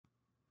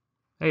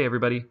Hey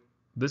everybody,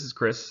 this is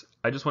Chris.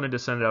 I just wanted to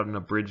send out an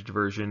abridged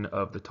version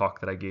of the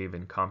talk that I gave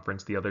in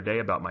conference the other day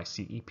about my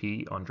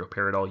CEP on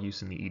droperidol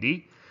use in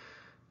the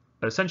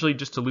ED. Essentially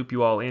just to loop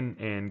you all in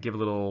and give a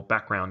little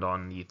background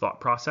on the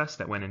thought process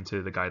that went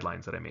into the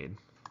guidelines that I made.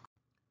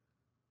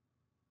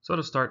 So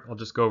to start, I'll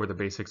just go over the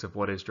basics of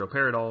what is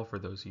droperidol for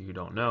those of you who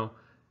don't know.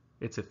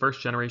 It's a first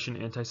generation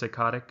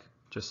antipsychotic,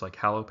 just like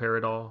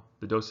haloperidol.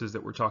 The doses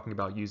that we're talking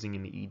about using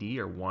in the ED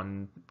are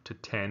 1 to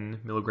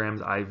 10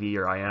 milligrams IV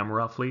or IM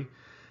roughly,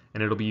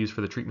 and it'll be used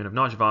for the treatment of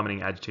nausea,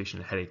 vomiting, agitation,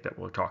 and headache that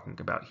we're talking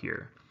about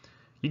here.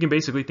 You can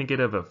basically think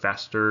of a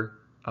faster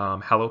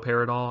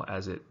haloperidol,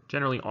 as it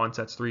generally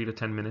onsets 3 to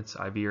 10 minutes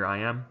IV or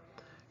IM,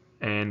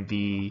 and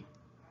the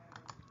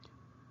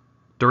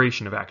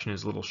duration of action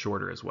is a little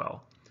shorter as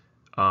well.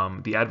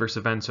 The adverse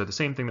events are the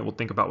same thing that we'll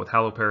think about with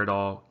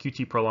haloperidol: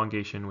 QT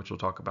prolongation, which we'll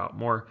talk about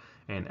more,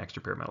 and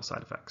extrapyramidal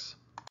side effects.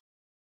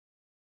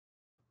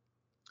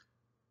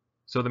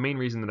 So the main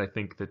reason that I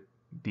think that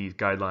these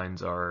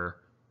guidelines are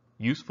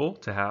useful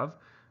to have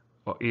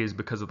is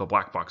because of the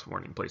black box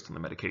warning placed on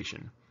the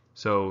medication.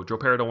 So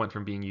droperidol went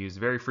from being used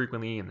very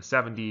frequently in the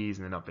 70s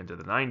and then up into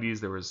the 90s.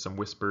 There was some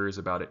whispers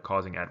about it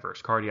causing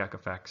adverse cardiac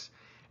effects.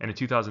 And in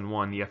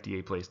 2001, the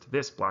FDA placed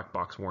this black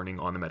box warning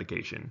on the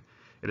medication.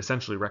 It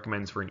essentially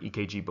recommends for an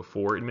EKG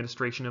before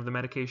administration of the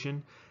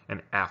medication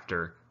and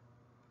after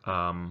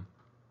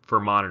for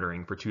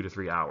monitoring for 2 to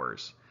 3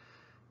 hours.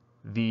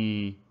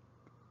 The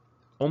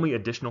only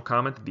additional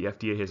comment that the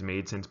FDA has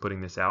made since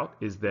putting this out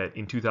is that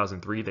in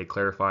 2003 they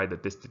clarified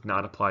that this did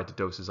not apply to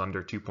doses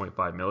under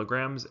 2.5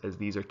 milligrams, as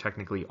these are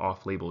technically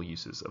off-label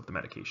uses of the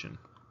medication.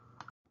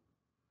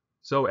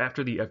 So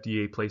after the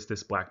FDA placed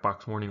this black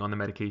box warning on the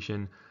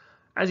medication,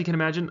 as you can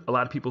imagine, a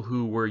lot of people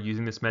who were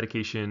using this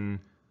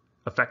medication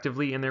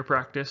effectively in their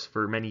practice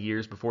for many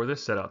years before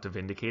this set out to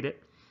vindicate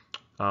it.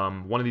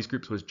 One of these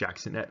groups was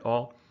Jackson et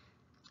al.,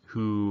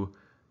 who,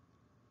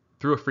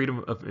 through a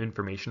Freedom of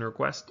Information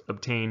request,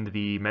 obtained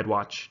the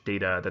MedWatch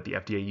data that the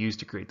FDA used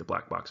to create the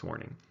black box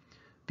warning.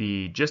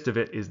 The gist of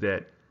it is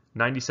that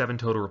 97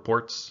 total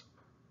reports,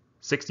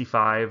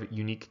 65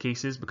 unique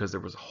cases because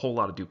there was a whole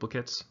lot of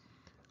duplicates.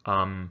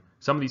 Some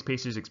of these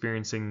patients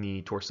experiencing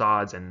the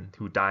torsades and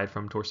who died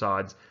from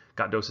torsades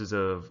got doses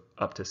of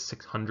up to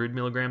 600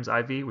 milligrams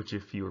IV, which,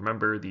 if you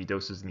remember, the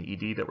doses in the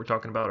ED that we're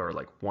talking about are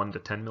like 1 to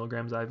 10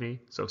 milligrams IV,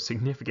 so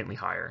significantly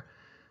higher.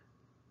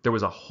 There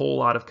was a whole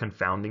lot of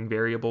confounding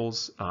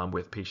variables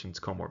with patients'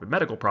 comorbid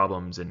medical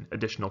problems and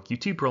additional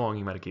QT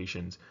prolonging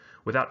medications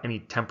without any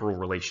temporal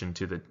relation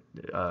to the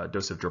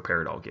dose of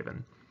droperidol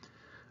given.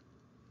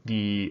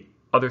 The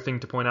other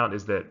thing to point out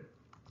is that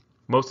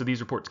most of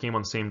these reports came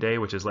on the same day,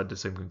 which has led to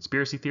some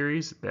conspiracy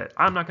theories that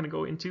I'm not going to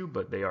go into,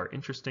 but they are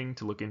interesting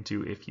to look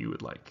into if you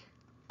would like.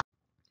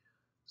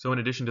 So in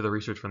addition to the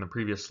research from the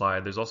previous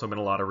slide, there's also been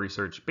a lot of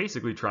research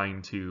basically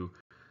trying to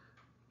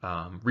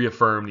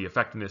reaffirm the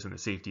effectiveness and the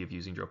safety of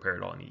using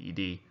droperidol in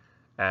ED.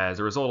 As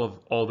a result of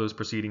all those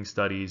preceding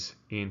studies,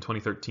 in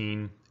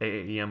 2013,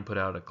 AAEM put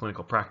out a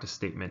clinical practice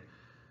statement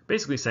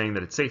basically saying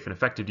that it's safe and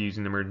effective to use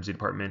in the emergency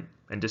department,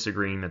 and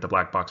disagreeing that the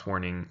black box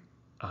warning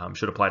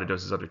should apply to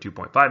doses under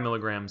 2.5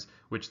 milligrams,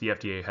 which the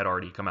FDA had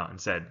already come out and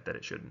said that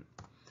it shouldn't.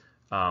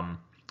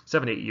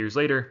 7 to 8 years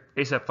later,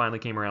 ASAP finally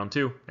came around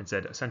too and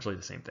said essentially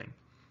the same thing.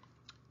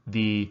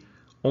 The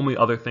only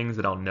other things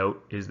that I'll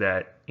note is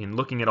that in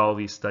looking at all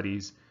these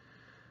studies,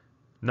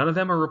 none of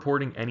them are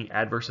reporting any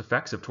adverse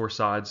effects of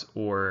torsades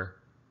or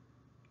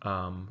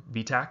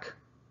VTAC.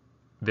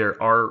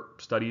 There are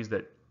studies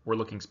that were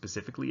looking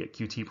specifically at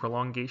QT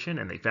prolongation,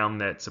 and they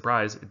found that,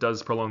 surprise, it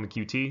does prolong the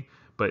QT,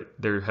 but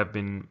there have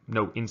been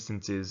no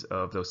instances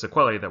of those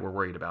sequelae that we're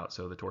worried about,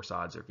 so the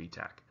torsades or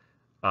VTAC.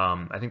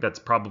 I think that's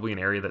probably an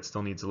area that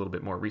still needs a little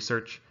bit more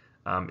research.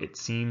 It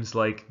seems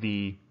like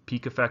the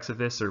peak effects of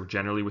this are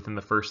generally within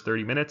the first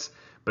 30 minutes,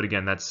 but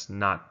again, that's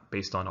not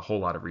based on a whole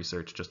lot of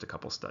research, just a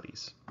couple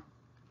studies.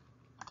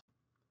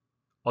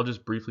 I'll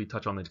just briefly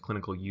touch on the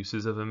clinical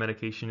uses of the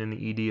medication in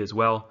the ED as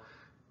well.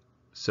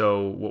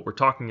 So what we're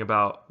talking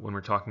about when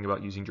we're talking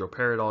about using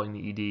droperidol in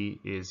the ED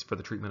is for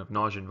the treatment of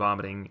nausea and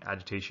vomiting,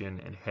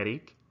 agitation, and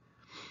headache.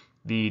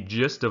 The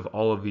gist of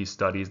all of these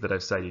studies that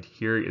I've cited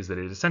here is that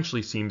it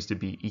essentially seems to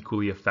be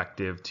equally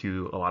effective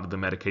to a lot of the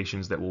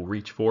medications that we'll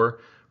reach for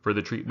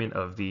the treatment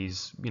of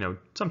these,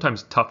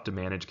 sometimes tough to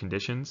manage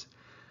conditions.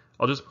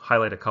 I'll just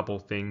highlight a couple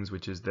things,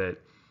 which is that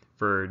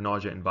for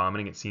nausea and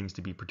vomiting, it seems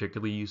to be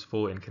particularly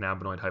useful in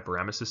cannabinoid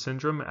hyperemesis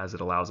syndrome, as it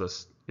allows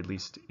us, at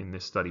least in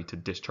this study, to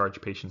discharge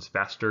patients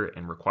faster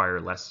and require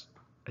less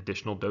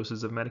additional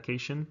doses of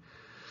medication.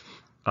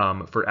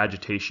 For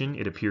agitation,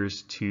 it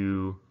appears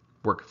to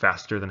work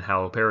faster than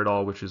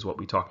haloperidol, which is what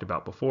we talked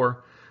about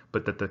before,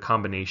 but that the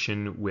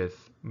combination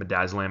with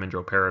midazolam and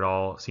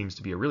droperidol seems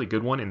to be a really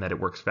good one in that it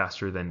works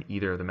faster than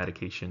either of the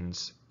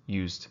medications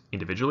used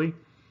individually.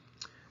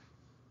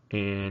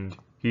 And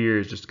here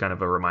is just kind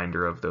of a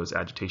reminder of those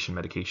agitation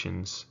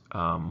medications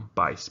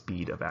by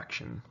speed of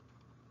action.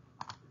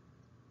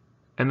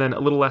 And then a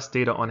little less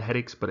data on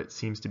headaches, but it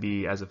seems to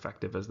be as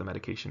effective as the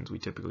medications we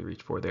typically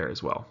reach for there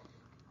as well.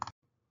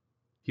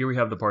 Here we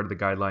have the part of the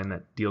guideline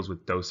that deals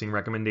with dosing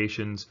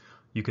recommendations.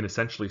 You can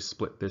essentially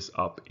split this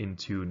up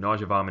into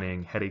nausea,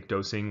 vomiting, headache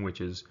dosing,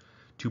 which is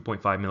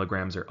 2.5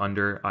 milligrams or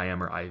under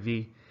IM or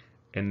IV,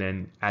 and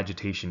then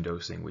agitation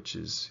dosing, which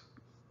is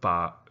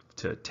 5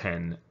 to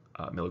 10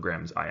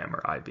 milligrams IM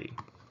or IV.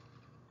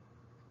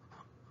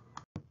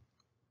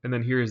 And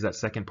then here is that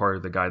second part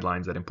of the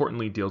guidelines that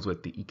importantly deals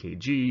with the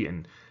EKG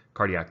and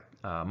cardiac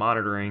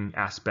monitoring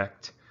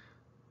aspect.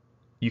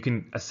 You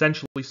can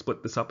essentially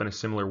split this up in a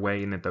similar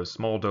way in that those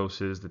small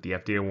doses that the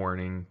FDA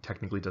warning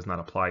technically does not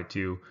apply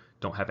to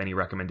don't have any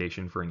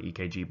recommendation for an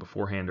EKG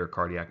beforehand or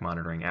cardiac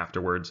monitoring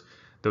afterwards.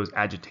 Those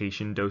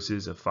agitation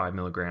doses of 5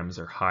 milligrams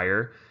or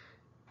higher.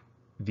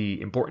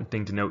 The important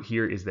thing to note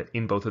here is that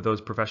in both of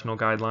those professional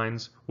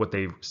guidelines, what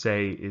they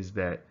say is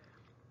that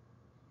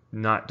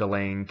not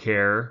delaying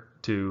care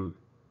to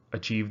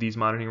achieve these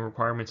monitoring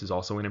requirements is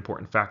also an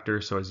important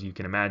factor. So as you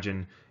can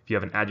imagine, if you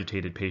have an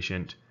agitated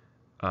patient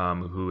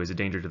who is a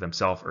danger to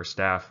themselves or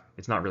staff,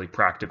 it's not really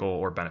practical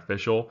or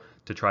beneficial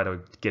to try to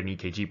get an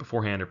EKG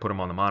beforehand or put them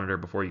on the monitor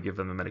before you give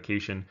them the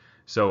medication.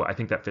 So I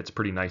think that fits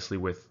pretty nicely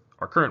with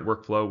our current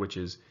workflow, which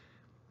is,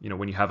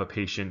 when you have a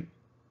patient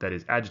that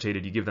is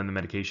agitated, you give them the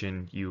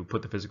medication, you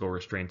put the physical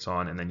restraints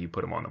on, and then you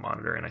put them on the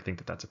monitor. And I think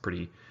that that's a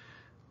pretty,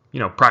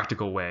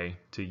 practical way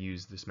to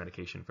use this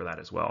medication for that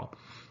as well.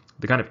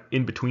 The kind of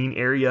in-between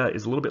area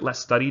is a little bit less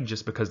studied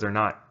just because they're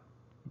not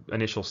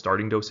initial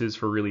starting doses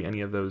for really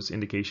any of those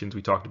indications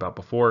we talked about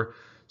before.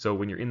 So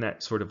when you're in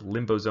that sort of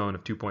limbo zone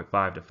of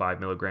 2.5 to 5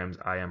 milligrams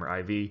IM or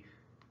IV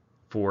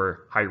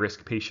for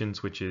high-risk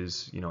patients, which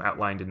is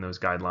outlined in those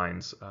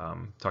guidelines,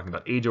 talking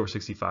about age over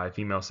 65,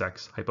 female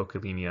sex,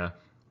 hypokalemia,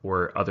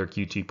 or other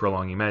QT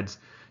prolonging meds,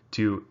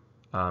 to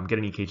get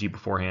an EKG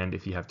beforehand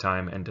if you have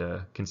time and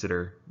to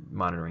consider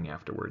monitoring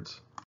afterwards.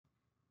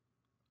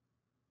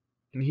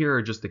 And here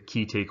are just the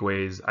key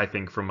takeaways, I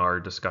think, from our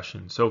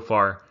discussion so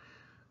far.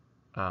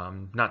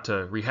 Not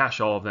to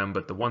rehash all of them,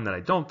 but the one that I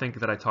don't think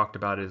that I talked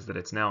about is that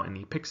it's now in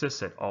the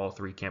Pyxis at all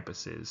 3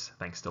 campuses,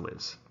 thanks to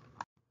Liz.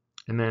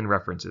 And then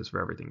references for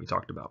everything we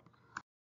talked about.